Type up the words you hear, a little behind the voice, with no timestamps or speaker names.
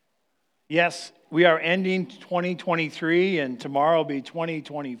Yes, we are ending 2023, and tomorrow will be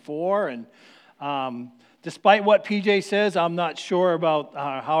 2024. And despite what PJ says, I'm not sure about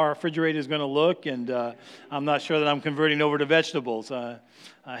how our refrigerator is going to look, and I'm not sure that I'm converting over to vegetables. I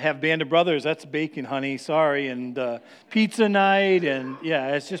have Band of Brothers, that's bacon, honey, sorry, and pizza night, and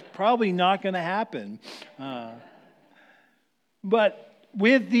yeah, it's just probably not going to happen. But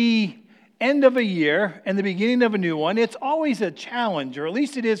with the end of a year and the beginning of a new one, it's always a challenge, or at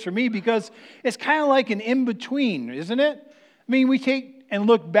least it is for me, because it's kind of like an in-between, isn't it? I mean, we take and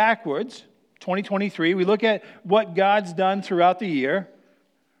look backwards, 2023, we look at what God's done throughout the year,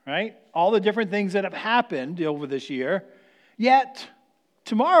 right? All the different things that have happened over this year. Yet,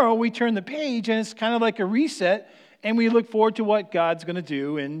 tomorrow we turn the page and it's kind of like a reset, and we look forward to what God's going to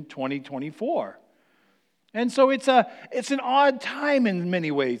do in 2024. And so it's an odd time in many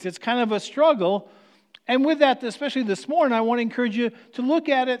ways. It's kind of a struggle. And with that, especially this morning, I want to encourage you to look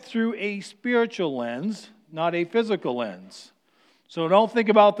at it through a spiritual lens, not a physical lens. So don't think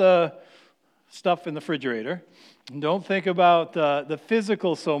about the stuff in the refrigerator. Don't think about the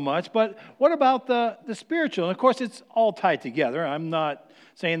physical so much. But what about the spiritual? And of course, it's all tied together. I'm not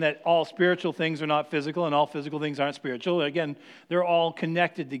saying that all spiritual things are not physical and all physical things aren't spiritual. Again, they're all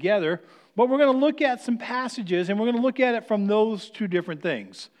connected together. But we're going to look at some passages, and we're going to look at it from those two different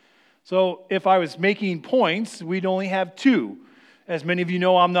things. So if I was making points, we'd only have two. As many of you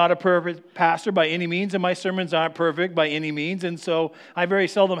know, I'm not a perfect pastor by any means, and my sermons aren't perfect by any means, and so I very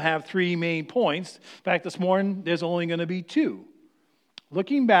seldom have three main points. In fact, this morning, there's only going to be two.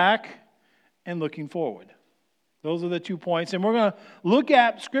 Looking back and looking forward. Those are the 2 points, and we're going to look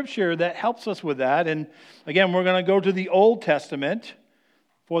at Scripture that helps us with that. And again, we're going to go to the Old Testament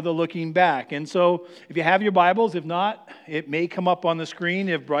for the looking back. And so if you have your Bibles, if not, it may come up on the screen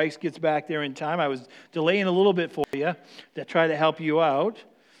if Bryce gets back there in time. I was delaying a little bit for you to try to help you out.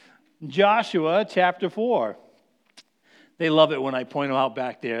 Joshua chapter 4. They love it when I point them out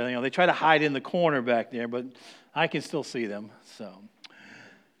back there. You know, they try to hide in the corner back there, but I can still see them.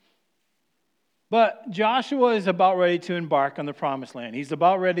 But Joshua is about ready to embark on the promised land. He's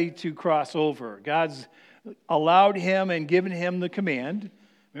about ready to cross over. God's allowed him and given him the command.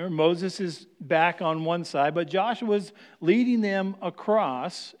 Remember, Moses is back on one side, but Joshua's leading them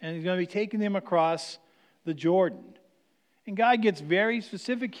across, and he's going to be taking them across the Jordan. And God gets very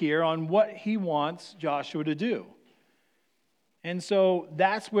specific here on what he wants Joshua to do. And so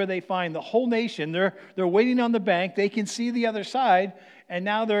that's where they find the whole nation. They're waiting on the bank. They can see the other side, and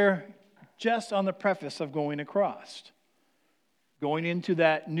now they're just on the preface of going across. Going into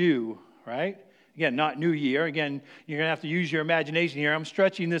that new, right? Again, not new year. Again, you're going to have to use your imagination here. I'm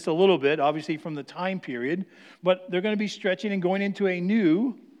stretching this a little bit, obviously, from the time period. But they're going to be stretching and going into a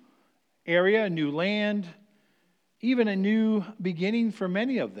new area, a new land, even a new beginning for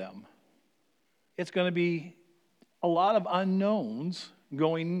many of them. It's going to be a lot of unknowns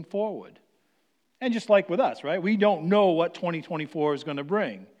going forward. And just like with us, right? We don't know what 2024 is going to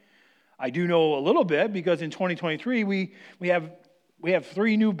bring. I do know a little bit because in 2023, we have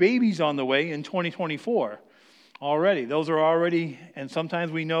 3 new babies on the way in 2024 already. Those are already, and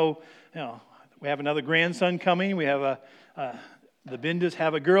sometimes we know, we have another grandson coming. We have the Bindas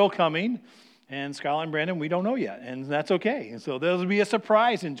have a girl coming, and Skylar and Brandon, we don't know yet, and that's okay. And so there'll be a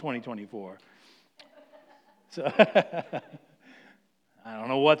surprise in 2024. So I don't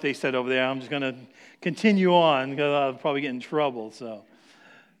know what they said over there. I'm just going to continue on because I'll probably get in trouble.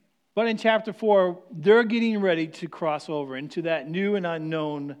 But in chapter 4, they're getting ready to cross over into that new and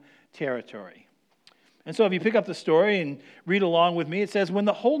unknown territory. And so if you pick up the story and read along with me, it says, when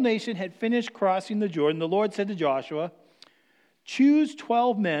the whole nation had finished crossing the Jordan, the Lord said to Joshua, choose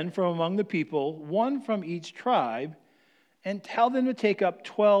 12 men from among the people, one from each tribe, and tell them to take up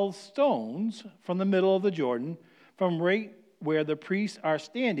 12 stones from the middle of the Jordan, from right where the priests are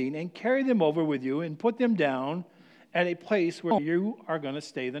standing, and carry them over with you and put them down at a place where you are going to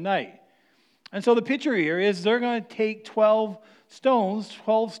stay the night. And so the picture here is they're going to take 12 stones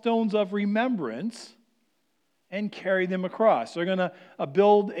of remembrance, and carry them across. They're going to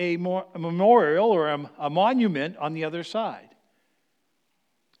build a memorial or a monument on the other side.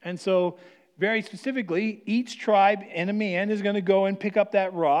 And so very specifically, each tribe and a man is going to go and pick up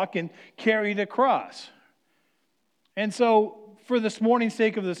that rock and carry it across. And so for this morning's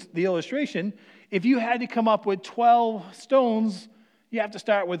sake of the illustration, if you had to come up with 12 stones, you have to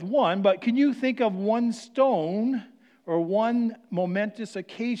start with one. But can you think of one stone or one momentous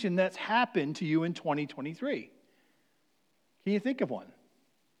occasion that's happened to you in 2023? Can you think of one?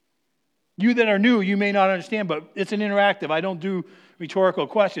 You that are new, you may not understand, but it's an interactive. I don't do rhetorical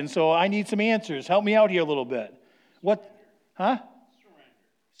questions, so I need some answers. Help me out here a little bit. What? Huh?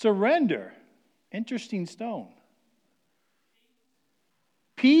 Surrender. Interesting stone.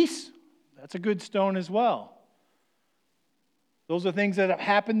 Peace. That's a good stone as well. Those are things that have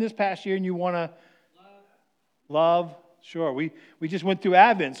happened this past year and you want to love. Sure. We just went through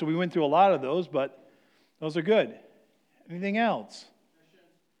Advent, so we went through a lot of those, but those are good. Anything else?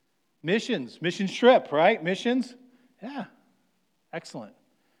 Missions. Mission trip, right? Missions? Yeah. Excellent.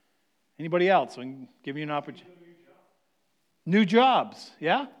 Anybody else? I can give you an opportunity. New jobs.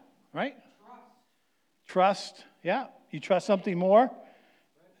 Yeah? Right? Trust. Yeah. You trust something more?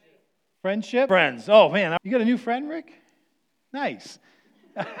 Friendship. Friends. Oh, man. You got a new friend, Rick? Nice.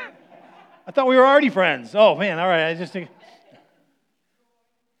 I thought we were already friends. Oh, man. All right. I just think.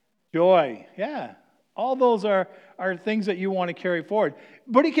 Joy. Yeah. All those are things that you want to carry forward.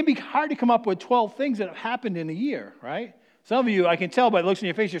 But it can be hard to come up with 12 things that have happened in a year, right? Some of you, I can tell by the looks on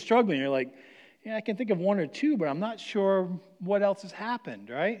your face, you're struggling. You're like, yeah, I can think of one or two, but I'm not sure what else has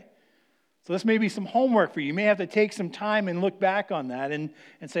happened, right? So this may be some homework for you. You may have to take some time and look back on that and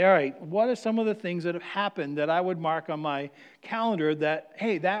say, all right, what are some of the things that have happened that I would mark on my calendar that,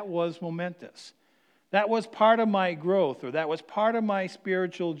 hey, that was momentous. That was part of my growth, or that was part of my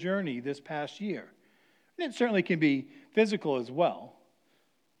spiritual journey this past year. And it certainly can be physical as well.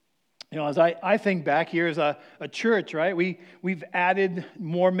 You know, as I think back here as a church, right? We've added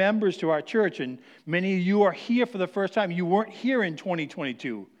more members to our church, and many of you are here for the first time. You weren't here in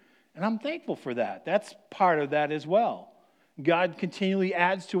 2022, and I'm thankful for that. That's part of that as well. God continually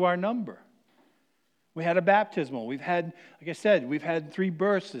adds to our number. We had a baptismal. We've had, like I said, we've had 3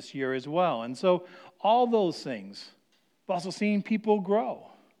 births this year as well. And so all those things. I've also seen people grow.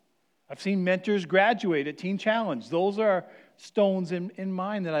 I've seen mentors graduate at Teen Challenge. Those are stones in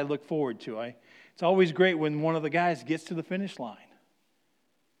mine that I look forward to. It's always great when one of the guys gets to the finish line.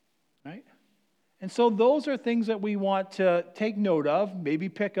 Right? And so those are things that we want to take note of, maybe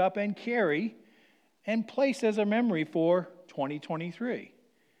pick up and carry, and place as a memory for 2023.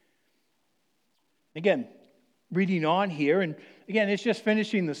 Again, reading on here, and again, it's just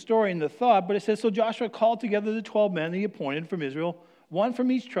finishing the story and the thought, but it says, so Joshua called together the 12 men he appointed from Israel, one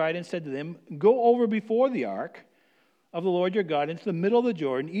from each tribe, and said to them, go over before the ark of the Lord your God into the middle of the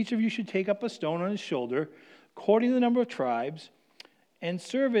Jordan. Each of you should take up a stone on his shoulder, according to the number of tribes, and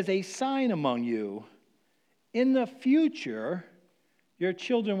serve as a sign among you. In the future, your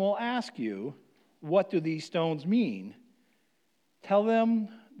children will ask you, what do these stones mean? Tell them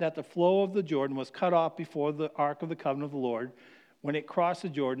that the flow of the Jordan was cut off before the ark of the covenant of the Lord. When it crossed the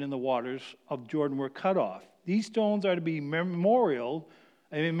Jordan and the waters of Jordan were cut off. These stones are to be a memorial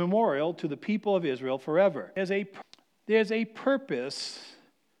to the people of Israel forever. There's a purpose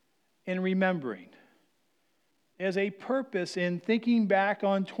in remembering. There's a purpose in thinking back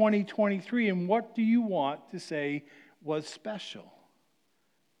on 2023 and what do you want to say was special,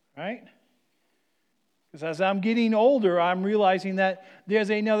 right? Because as I'm getting older, I'm realizing that there's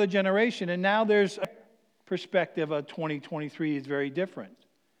another generation, and now there's a perspective of 2023 is very different.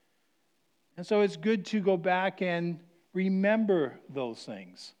 And so it's good to go back and remember those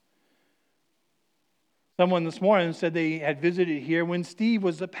things. Someone this morning said they had visited here when Steve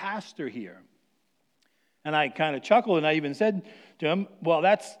was the pastor here. And I kind of chuckled, and I even said to him, well,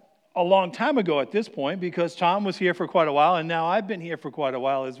 that's a long time ago at this point, because Tom was here for quite a while, and now I've been here for quite a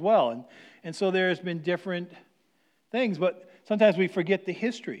while as well. And so there's been different things, but sometimes we forget the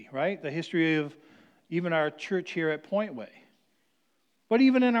history, right? The history of even our church here at Pointway. But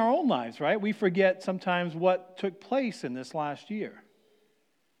even in our own lives, right? We forget sometimes what took place in this last year.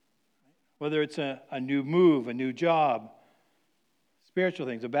 Whether it's a new move, a new job, spiritual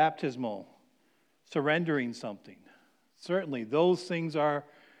things, a baptismal, surrendering something. Certainly, those things are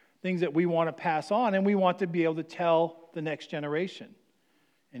things that we want to pass on, and we want to be able to tell the next generation,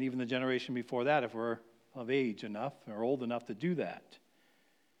 and even the generation before that, if we're of age enough or old enough to do that.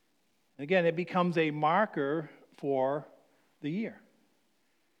 Again, it becomes a marker for the year.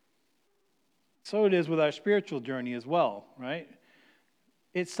 So it is with our spiritual journey as well, right?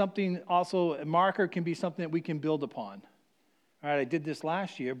 It's something also, a marker can be something that we can build upon. All right, I did this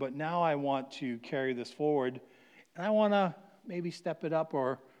last year, but now I want to carry this forward, and I want to maybe step it up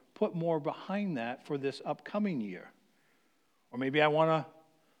or put more behind that for this upcoming year. Or maybe I want to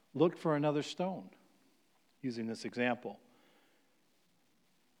look for another stone, using this example.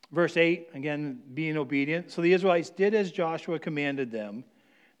 Verse 8, again, being obedient. So the Israelites did as Joshua commanded them.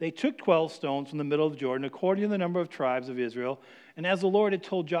 They took 12 stones from the middle of Jordan, according to the number of tribes of Israel. And as the Lord had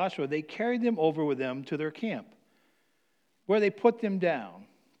told Joshua, they carried them over with them to their camp, where they put them down.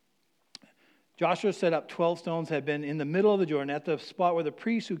 Joshua set up 12 stones that had been in the middle of the Jordan, at the spot where the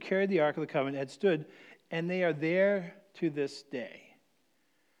priests who carried the Ark of the Covenant had stood, and they are there to this day.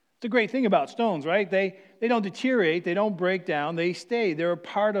 It's a great thing about stones, right? They don't deteriorate, they don't break down, they stay. They're a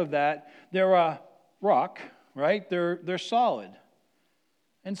part of that. They're a rock, right? They're solid.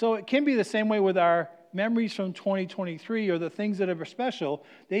 And so it can be the same way with our memories from 2023 or the things that are special.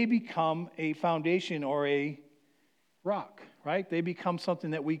 They become a foundation or a rock, right? They become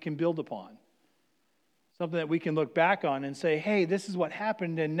something that we can build upon. Something that we can look back on and say, hey, this is what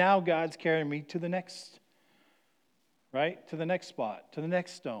happened, and now God's carrying me to the next, right? To the next spot, to the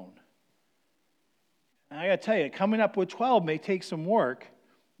next stone. And I got to tell you, coming up with 12 may take some work,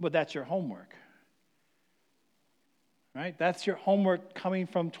 but that's your homework. Right? That's your homework coming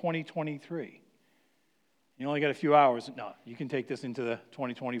from 2023. You only got a few hours. No, you can take this into the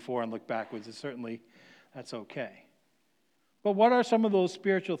 2024 and look backwards. That's okay. But what are some of those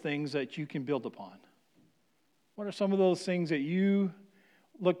spiritual things that you can build upon? What are some of those things that you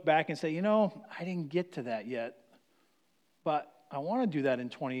look back and say, I didn't get to that yet, but I want to do that in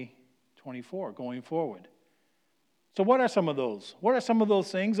 2024 going forward. So what are some of those? What are some of those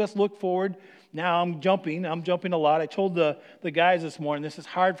things? Let's look forward. Now I'm jumping a lot. I told the guys this morning, this is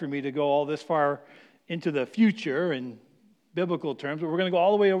hard for me to go all this far into the future in biblical terms, but we're going to go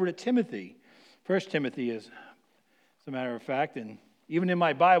all the way over to Timothy. 1 Timothy is, as a matter of fact, and even in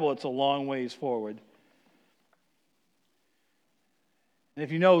my Bible, it's a long ways forward. And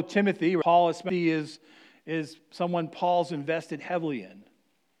if you know Timothy, is someone Paul's invested heavily in.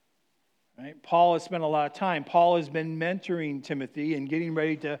 Right? Paul has spent a lot of time. Paul has been mentoring Timothy and getting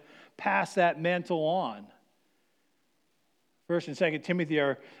ready to pass that mantle on. 1 and 2 Timothy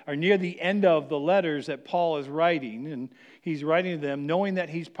are near the end of the letters that Paul is writing, and he's writing them knowing that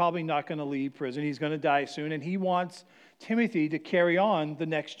he's probably not going to leave prison. He's going to die soon, and he wants Timothy to carry on the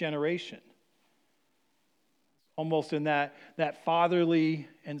next generation. Almost in that fatherly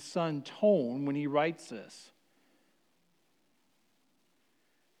and son tone when he writes this.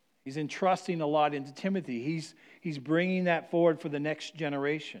 He's entrusting a lot into Timothy. He's bringing that forward for the next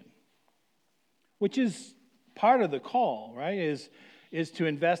generation, which is part of the call, right, is to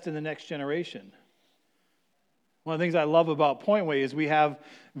invest in the next generation. One of the things I love about Pointway is we have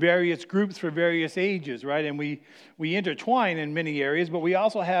various groups for various ages, right, and we intertwine in many areas, but we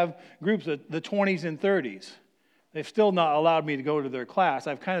also have groups of the 20s and 30s. They've still not allowed me to go to their class.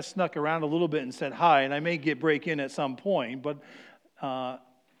 I've kind of snuck around a little bit and said hi, and I may break in at some point, but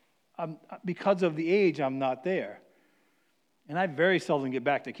because of the age, I'm not there. And I very seldom get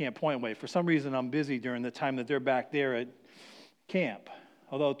back to Camp Pointway. For some reason, I'm busy during the time that they're back there at camp.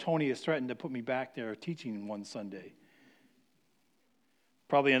 Although Tony has threatened to put me back there teaching one Sunday.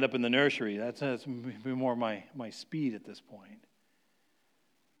 Probably end up in the nursery. That's more my speed at this point.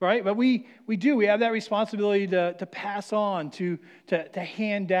 Right? But we have that responsibility to pass on, to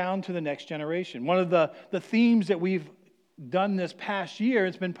hand down to the next generation. One of the themes that we've done this past year,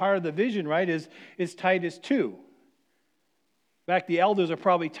 it's been part of the vision, right, is Titus 2. In fact, the elders are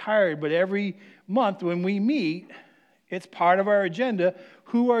probably tired, but every month when we meet, it's part of our agenda.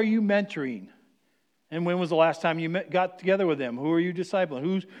 Who are you mentoring? And when was the last time you got together with them? Who are you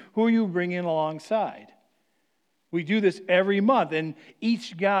discipling? Who are you bringing alongside? We do this every month, and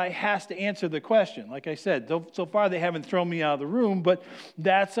each guy has to answer the question. Like I said, so far they haven't thrown me out of the room, but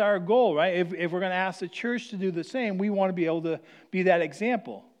that's our goal, right? If we're going to ask the church to do the same, we want to be able to be that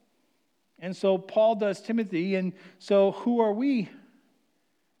example. And so Paul does Timothy, and so who are we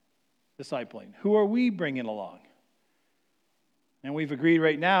discipling? Who are we bringing along? And we've agreed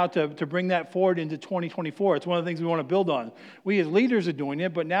right now to bring that forward into 2024. It's one of the things we want to build on. We as leaders are doing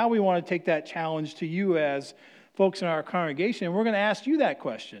it, but now we want to take that challenge to you as folks in our congregation, and we're going to ask you that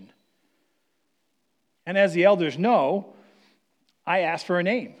question. And as the elders know, I ask for a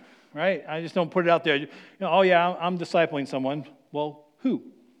name, right? I just don't put it out there. Oh yeah, I'm discipling someone. Well, who?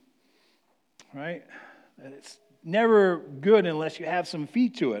 Right? It's never good unless you have some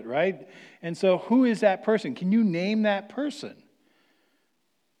feet to it, right? And so who is that person? Can you name that person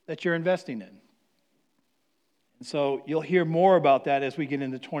that you're investing in? And so you'll hear more about that as we get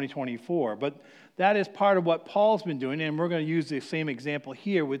into 2024. But that is part of what Paul's been doing, and we're going to use the same example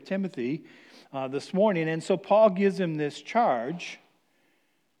here with Timothy this morning. And so Paul gives him this charge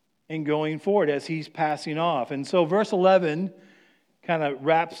in going forward as he's passing off. And so verse 11 kind of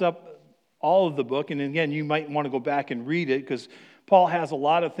wraps up all of the book. And again, you might want to go back and read it because Paul has a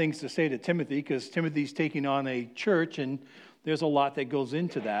lot of things to say to Timothy because Timothy's taking on a church, and there's a lot that goes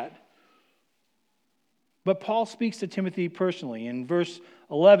into that. But Paul speaks to Timothy personally. In verse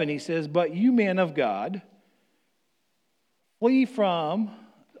 11, he says, "But you, man of God, flee from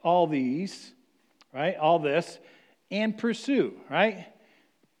all these," right? All this, "and pursue," right?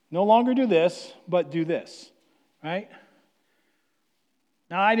 No longer do this, but do this, right?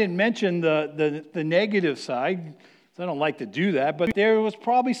 Now, I didn't mention the negative side, so I don't like to do that, but there was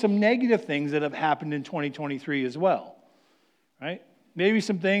probably some negative things that have happened in 2023 as well, right? Maybe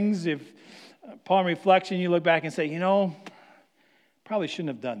some things, if upon reflection you look back and say, probably shouldn't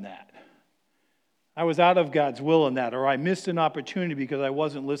have done that. I was out of God's will in that, or I missed an opportunity because I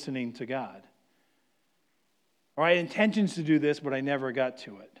wasn't listening to God. Or I had intentions to do this, but I never got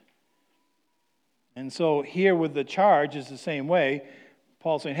to it. And so here with the charge is the same way.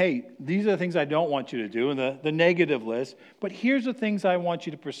 Paul's saying, hey, these are the things I don't want you to do, and the negative list, but here's the things I want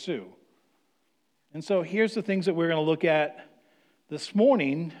you to pursue. And so here's the things that we're going to look at this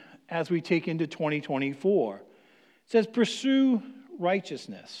morning as we take into 2024. It says, pursue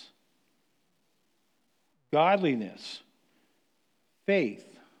righteousness, godliness, faith,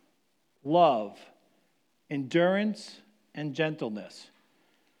 love, endurance, and gentleness.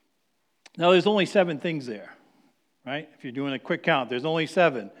 Now, there's only 7 things there, right? If you're doing a quick count, there's only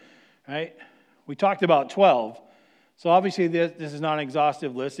 7, right? We talked about 12. So obviously this is not an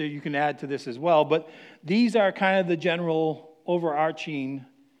exhaustive list. You can add to this as well. But these are kind of the general overarching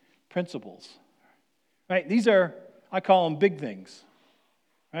principles, right? These are, I call them big things,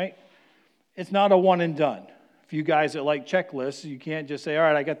 right? It's not a one and done. For you guys that like checklists, you can't just say, all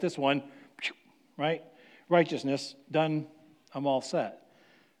right, I got this one, right? Righteousness, done, I'm all set,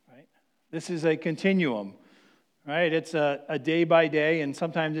 right? This is a continuum, right? It's a day by day, and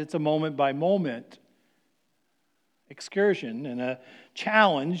sometimes it's a moment by moment excursion and a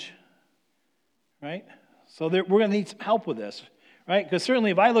challenge, right? So we're going to need some help with this, right? Because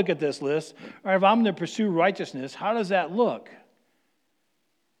certainly if I look at this list, or if I'm going to pursue righteousness, how does that look?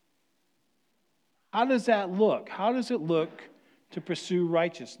 How does that look? How does it look to pursue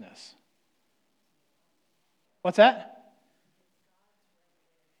righteousness? What's that?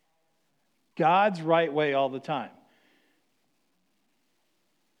 God's right way all the time.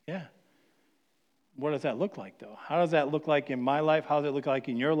 Yeah. What does that look like, though? How does that look like in my life? How does it look like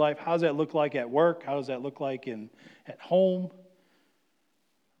in your life? How does that look like at work? How does that look like at home?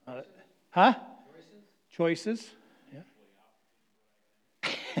 Choices.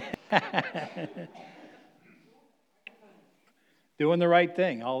 Yeah. Doing the right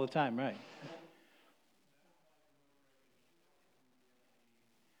thing all the time, right?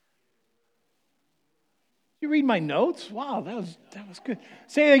 You read my notes? Wow, that was good.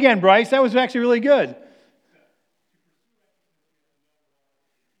 Say it again, Bryce. That was actually really good.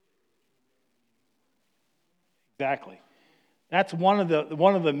 Exactly. That's one of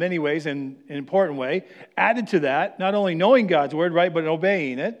the many ways, and an important way. Added to that, not only knowing God's word, right, but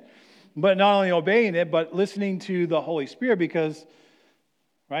obeying it. But not only obeying it, but listening to the Holy Spirit, because,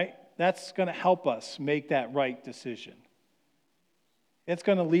 right, that's going to help us make that right decision. It's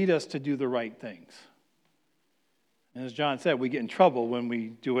going to lead us to do the right things. And as John said, we get in trouble when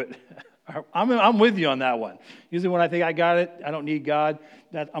we do it. I'm with you on that one. Usually when I think I got it, I don't need God,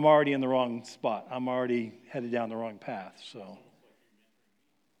 I'm already in the wrong spot. I'm already headed down the wrong path. So,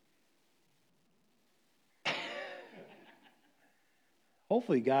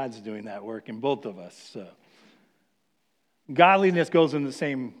 hopefully God's doing that work in both of us. So, godliness goes in the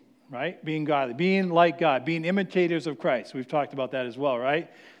same, right? Being godly, being like God, being imitators of Christ. We've talked about that as well,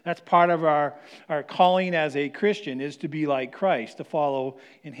 right? That's part of our calling as a Christian, is to be like Christ, to follow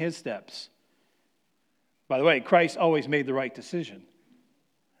in his steps. By the way, Christ always made the right decision,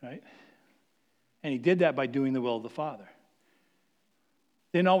 right? And he did that by doing the will of the Father.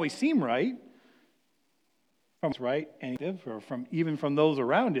 Didn't always seem right, even from those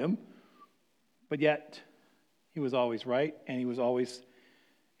around him, but yet he was always right, and he was always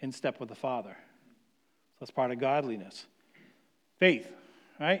in step with the Father. So that's part of godliness. Faith,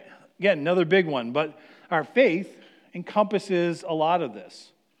 right? Again, another big one, but our faith encompasses a lot of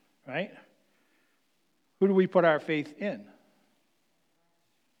this, right? Who do we put our faith in?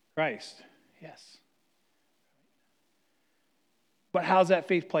 Christ, yes. But how does that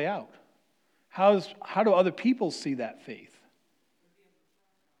faith play out? How do other people see that faith?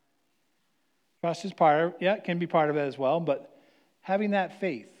 Trust is it can be part of it as well, but having that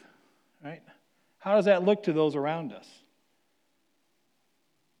faith, right? How does that look to those around us?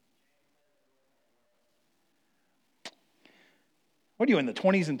 What are you, in the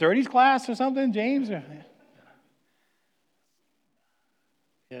 20s and 30s class or something, James? Yeah,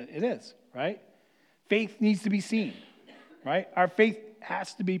 it is, right? Faith needs to be seen, right? Our faith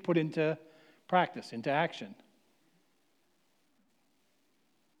has to be put into practice, into action.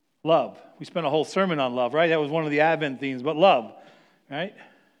 Love. We spent a whole sermon on love, right? That was one of the Advent themes, but love, right?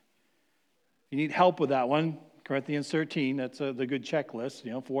 You need help with that one. Corinthians 13, that's the good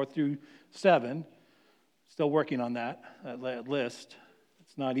checklist, 4 through 7. Still working on that list.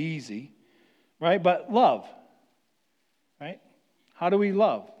 It's not easy, right? But love, right? How do we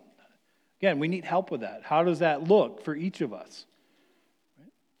love? Again, we need help with that. How does that look for each of us?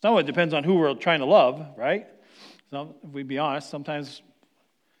 Some of it depends on who we're trying to love, right? So if we be honest, sometimes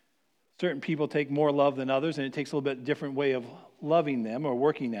certain people take more love than others, and it takes a little bit different way of loving them or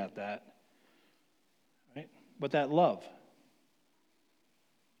working at that, right? But that love.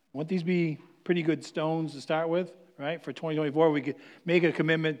 Won't these be pretty good stones to start with, right? For 2024, we could make a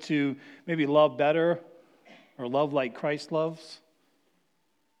commitment to maybe love better or love like Christ loves.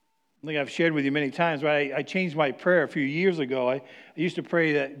 I think I've shared with you many times, right? I changed my prayer a few years ago. I used to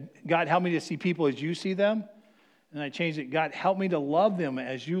pray that, God, help me to see people as you see them. And I changed it, God, help me to love them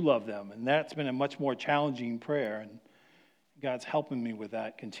as you love them. And that's been a much more challenging prayer. And God's helping me with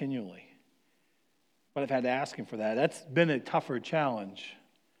that continually. But I've had to ask him for that. That's been a tougher challenge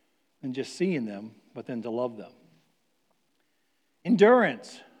than just seeing them, but then to love them.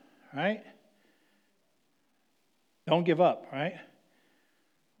 Endurance, right? Don't give up, right?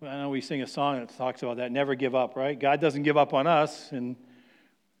 I know we sing a song that talks about that, never give up, right? God doesn't give up on us, and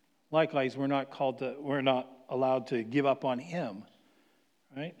likewise, we're not allowed to give up on him,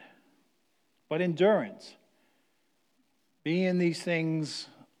 right? But endurance, being these things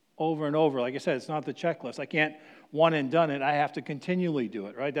over and over. Like I said, it's not the checklist. I can't one and done it. I have to continually do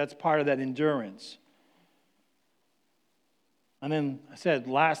it, right? That's part of that endurance. And then I said,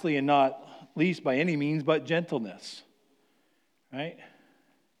 lastly and not least by any means, but gentleness, right?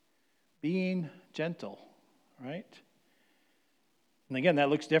 Being gentle, right? And again, that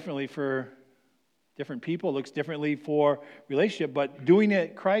looks differently for different people, looks differently for relationship, but doing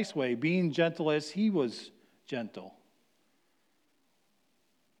it Christ's way, being gentle as he was gentle.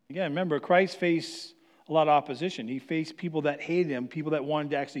 Again, remember, Christ faced a lot of opposition. He faced people that hated him, people that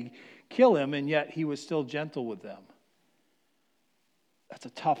wanted to actually kill him, and yet he was still gentle with them. That's a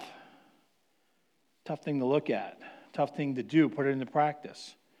tough thing to look at, tough thing to do, put it into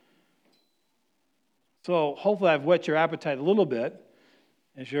practice. So hopefully I've whet your appetite a little bit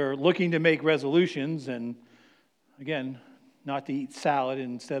as you're looking to make resolutions and, again, not to eat salad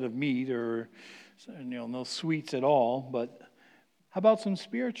instead of meat or no sweets at all, but how about some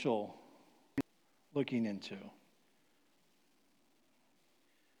spiritual looking into?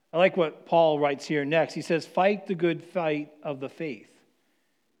 I like what Paul writes here next. He says, fight the good fight of the faith.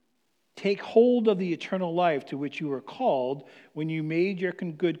 Take hold of the eternal life to which you were called when you made your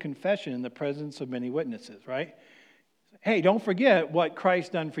good confession in the presence of many witnesses, right? Hey, don't forget what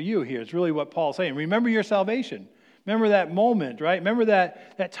Christ done for you here. It's really what Paul's saying. Remember your salvation. Remember that moment, right? Remember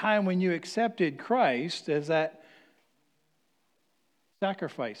that time when you accepted Christ as that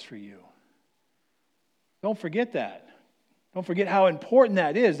sacrifice for you. Don't forget that. Don't forget how important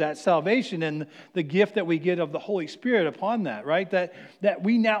that is, that salvation and the gift that we get of the Holy Spirit upon that, right? That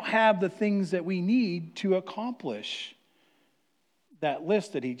we now have the things that we need to accomplish that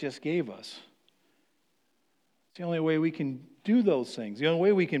list that he just gave us. It's the only way we can do those things. The only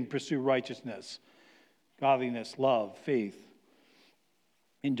way we can pursue righteousness, godliness, love, faith,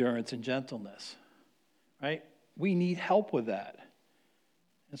 endurance, and gentleness, right? We need help with that.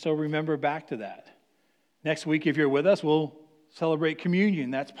 And so remember back to that. Next week, if you're with us, we'll celebrate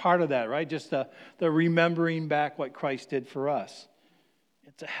communion. That's part of that, right? Just the remembering back what Christ did for us.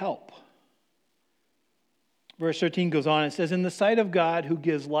 It's a help. Verse 13 goes on and says, in the sight of God who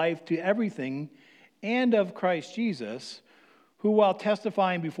gives life to everything, and of Christ Jesus, who while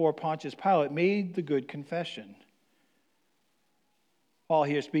testifying before Pontius Pilate made the good confession. Paul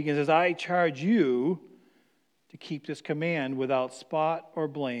here speaking says, I charge you to keep this command without spot or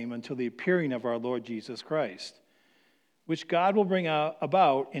blame until the appearing of our Lord Jesus Christ, which God will bring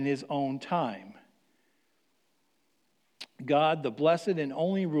about in his own time. God, the blessed and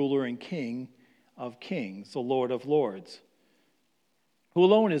only ruler and King of kings, the Lord of lords, who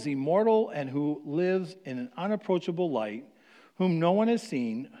alone is immortal and who lives in an unapproachable light, whom no one has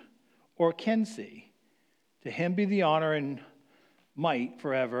seen or can see. To him be the honor and might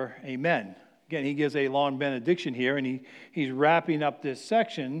forever. Amen. Again, he gives a long benediction here, and he's wrapping up this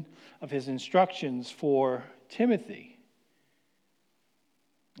section of his instructions for Timothy.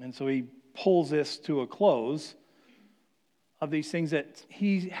 And so he pulls this to a close of these things that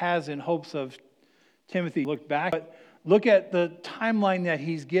he has in hopes of Timothy. Look back, but look at the timeline that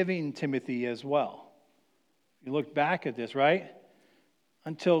he's giving Timothy as well. You look back at this, right?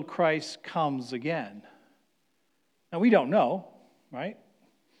 Until Christ comes again. Now, we don't know, right?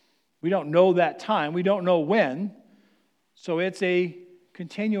 We don't know that time. We don't know when. So it's a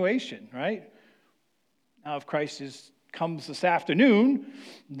continuation, right? Now, if Christ comes this afternoon,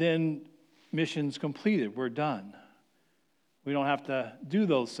 then mission's completed. We're done. We don't have to do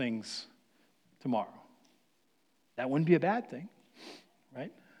those things tomorrow. That wouldn't be a bad thing,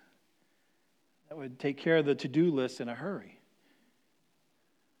 right? That would take care of the to-do list in a hurry.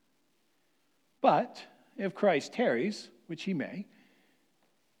 But if Christ tarries, which he may,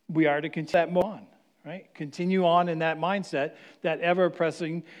 we are to continue that on, right? Continue on in that mindset, that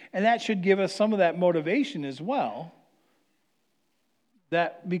ever-pressing, and that should give us some of that motivation as well,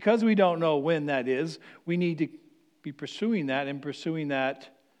 that because we don't know when that is, we need to be pursuing that and pursuing that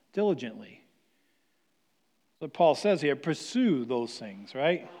diligently. So Paul says here, pursue those things,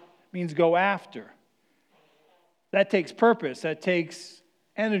 right? It means go after. That takes purpose. That takes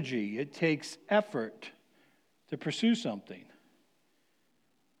energy. It takes effort to pursue something.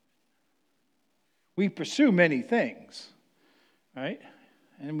 We pursue many things, right?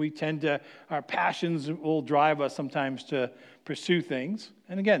 And we tend to, our passions will drive us sometimes to pursue things.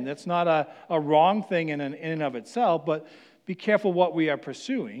 And again, that's not a wrong thing in and of itself, but be careful what we are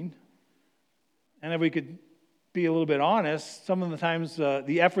pursuing. And if we could be a little bit honest, some of the times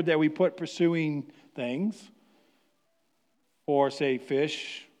the effort that we put pursuing things, or say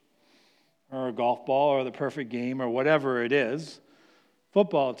fish, or a golf ball, or the perfect game, or whatever it is,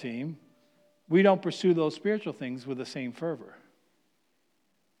 football team, we don't pursue those spiritual things with the same fervor.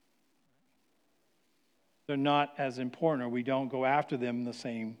 They're not as important, or we don't go after them the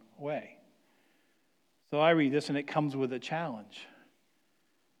same way. So I read this, and it comes with a challenge.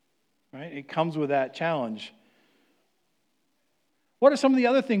 Right? It comes with that challenge. What are some of the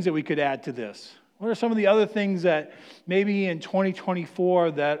other things that we could add to this? What are some of the other things that maybe in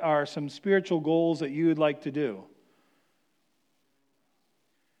 2024 that are some spiritual goals that you would like to do?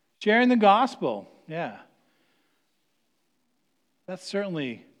 Sharing the gospel, yeah. That's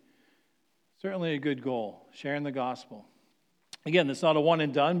certainly a good goal, sharing the gospel. Again, it's not a one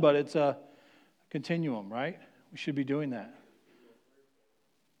and done, but it's a continuum, right? We should be doing that.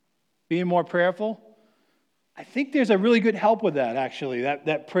 Being more prayerful. I think there's a really good help with that, actually.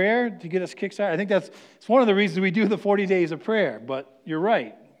 That prayer to get us kickstarted. I think it's one of the reasons we do the 40 days of prayer. But you're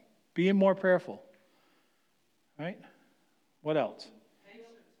right. Being more prayerful. Right? What else?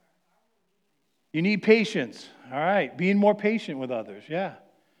 You need patience. All right. Being more patient with others. Yeah.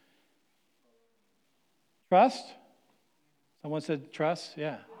 Trust. Someone said trust.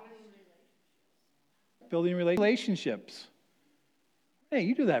 Yeah. Building relationships. Hey,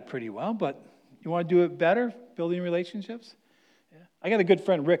 you do that pretty well, but you want to do it better? Building relationships? Yeah. I got a good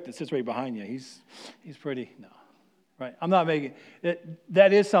friend, Rick, that sits right behind you. He's pretty, no. Right. I'm not making it.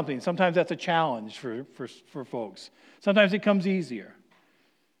 That is something. Sometimes that's a challenge for folks. Sometimes it comes easier.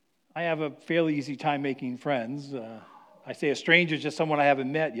 I have a fairly easy time making friends. I say a stranger is just someone I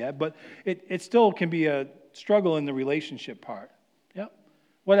haven't met yet, but it still can be a struggle in the relationship part. Yep.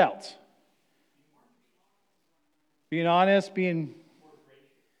 What else? Being honest, being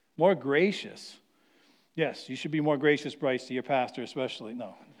more gracious. Yes, you should be more gracious, Bryce, to your pastor especially.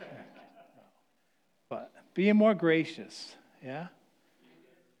 No. But being more gracious, yeah?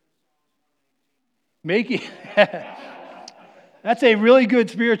 Making... That's a really good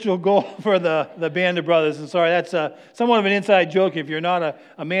spiritual goal for the band of brothers. And sorry, that's somewhat of an inside joke if you're not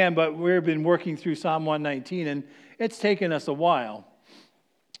a man, but we've been working through Psalm 119, and it's taken us a while.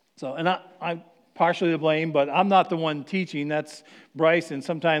 So, and I'm partially to blame, but I'm not the one teaching. That's Bryce, and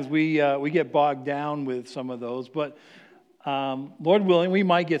sometimes we get bogged down with some of those. But Lord willing, we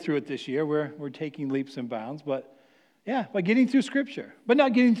might get through it this year. We're taking leaps and bounds, but yeah, by getting through Scripture. But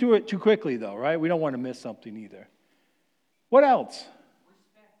not getting through it too quickly, though, right? We don't want to miss something either. What else?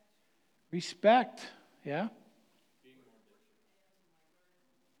 Respect. Yeah?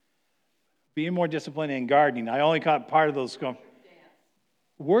 Being more disciplined and gardening. I only caught part of those.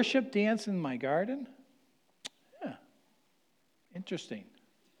 Worship dance in my garden? Yeah. Interesting.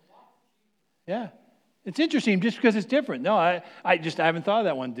 Yeah. It's interesting just because it's different. No, I haven't thought of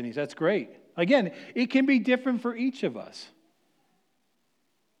that one, Denise. That's great. Again, it can be different for each of us.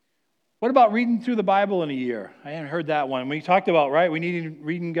 What about reading through the Bible in a year? I haven't heard that one. We talked about, right, we need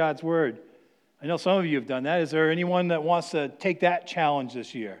reading God's Word. I know some of you have done that. Is there anyone that wants to take that challenge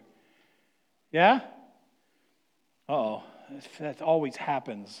this year? Yeah? Uh-oh. That always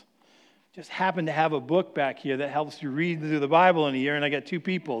happens. Just happen to have a book back here that helps you read through the Bible in a year, and I got 2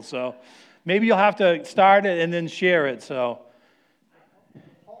 people. So maybe you'll have to start it and then share it. So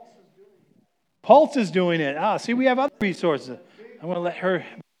Pulse is doing it. See, we have other resources. I'm going to let her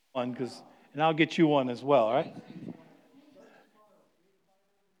one, and I'll get you one as well, all right?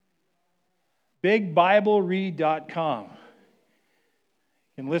 BigBibleRead.com. You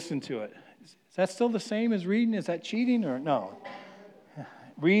can listen to it. Is that still the same as reading? Is that cheating or no?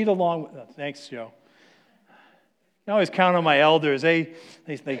 Read along with... Thanks, Joe. I always count on my elders. They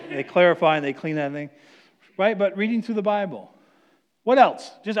clarify and they clean that thing. Right? But reading through the Bible. What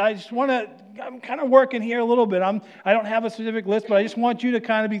else? I'm kind of working here a little bit. I don't have a specific list, but I just want you to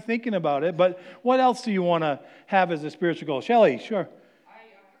kind of be thinking about it. But what else do you want to have as a spiritual goal? Shelley, sure.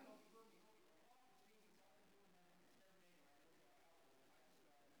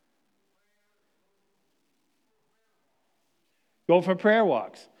 Go for prayer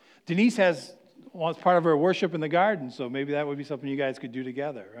walks. Denise wants part of her worship in the garden, so maybe that would be something you guys could do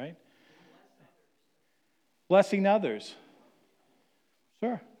together, right? Blessing others.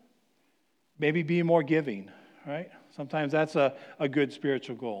 Sure. Maybe be more giving, right? Sometimes that's a good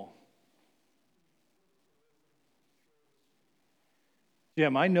spiritual goal.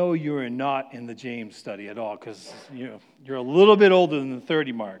 Jim, I know you are not in the James study at all because you're a little bit older than the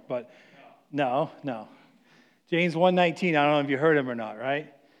 30 mark, but no. James 1:19, I don't know if you heard him or not,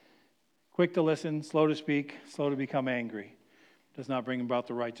 right? Quick to listen, slow to speak, slow to become angry. Does not bring about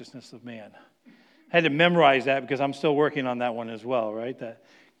the righteousness of man. I had to memorize that because I'm still working on that one as well, right? That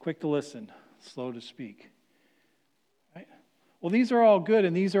quick to listen, slow to speak. Right? Well, these are all good,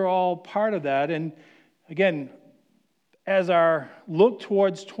 and these are all part of that. And again, as our look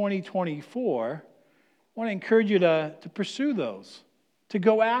towards 2024, I want to encourage you to pursue those, to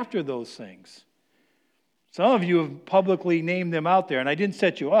go after those things. Some of you have publicly named them out there, and I didn't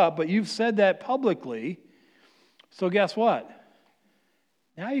set you up, but you've said that publicly. So guess what?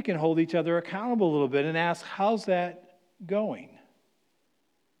 Now you can hold each other accountable a little bit and ask, how's that going?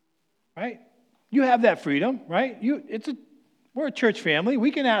 Right? You have that freedom, right? We're a church family.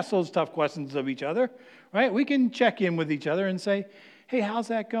 We can ask those tough questions of each other, right? We can check in with each other and say, hey, how's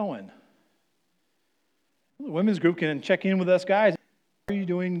that going? The women's group can check in with us guys. How are you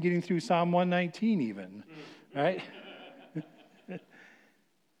doing getting through Psalm 119 even, right?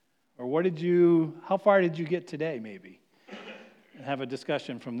 Or how far did you get today maybe? And have a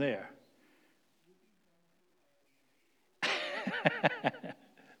discussion from there.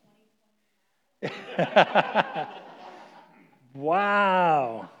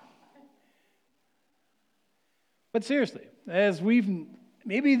 Wow. But seriously,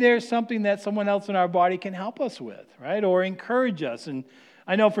 maybe there's something that someone else in our body can help us with, right? Or encourage us. And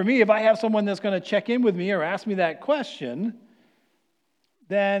I know for me, if I have someone that's going to check in with me or ask me that question,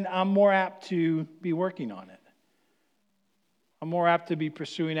 then I'm more apt to be working on it. I'm more apt to be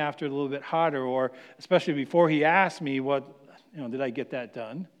pursuing after it a little bit harder, or especially before he asks me, did I get that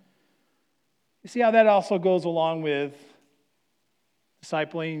done? You see how that also goes along with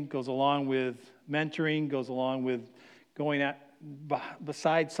discipling, goes along with mentoring, goes along with going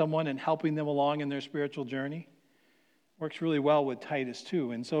beside someone and helping them along in their spiritual journey? Works really well with Titus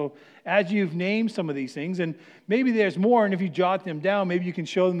too. And so as you've named some of these things, and maybe there's more, and if you jot them down, maybe you can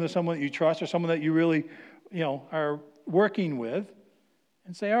show them to someone that you trust or someone that you really, are working with,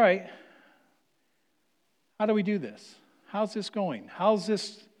 and say, all right, how do we do this? How's this going? How's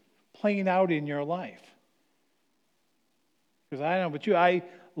this playing out in your life? Because I don't know about you, I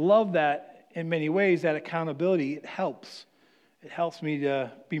love that in many ways, that accountability. It helps. It helps me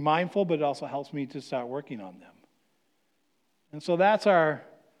to be mindful, but it also helps me to start working on them. And so that's our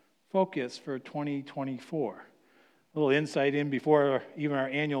focus for 2024. A little insight in before even our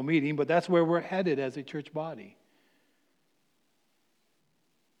annual meeting, but that's where we're headed as a church body.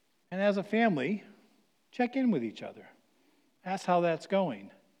 And as a family, check in with each other. Ask how that's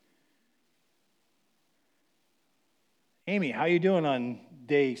going. Amy, how you doing on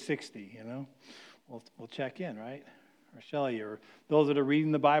day 60? We'll check in, right? Or Shelley, or those that are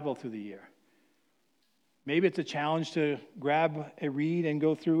reading the Bible through the year. Maybe it's a challenge to grab a read and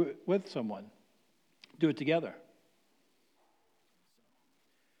go through it with someone. Do it together.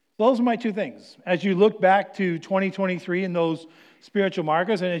 Those are my two things. As you look back to 2023 and those spiritual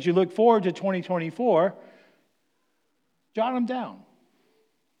markers, and as you look forward to 2024, jot them down.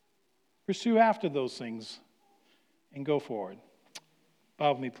 Pursue after those things and go forward.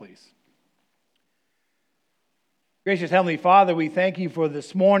 Bow with me, please. Gracious Heavenly Father, we thank you for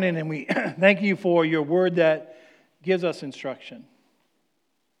this morning, and we thank you for your word that gives us instruction.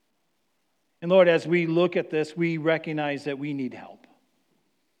 And Lord, as we look at this, we recognize that we need help.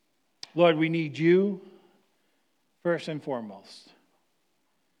 Lord, we need you first and foremost.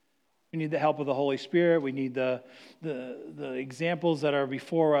 We need the help of the Holy Spirit. We need the examples that are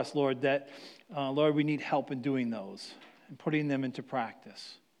before us, Lord, that, Lord, we need help in doing those and putting them into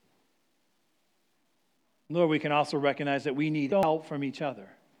practice. Lord, we can also recognize that we need help from each other.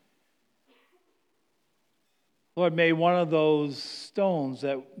 Lord, may one of those stones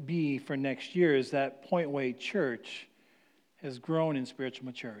that be for next year is that Pointway Church has grown in spiritual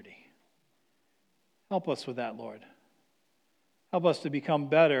maturity. Help us with that, Lord. Help us to become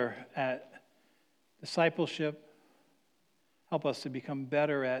better at discipleship. Help us to become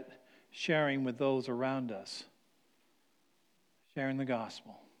better at sharing with those around us, sharing the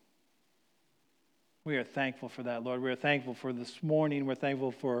gospel. We are thankful for that, Lord. We are thankful for this morning. We're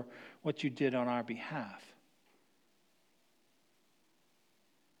thankful for what you did on our behalf.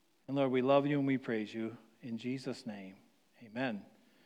 And Lord, we love you and we praise you. In Jesus' name, amen.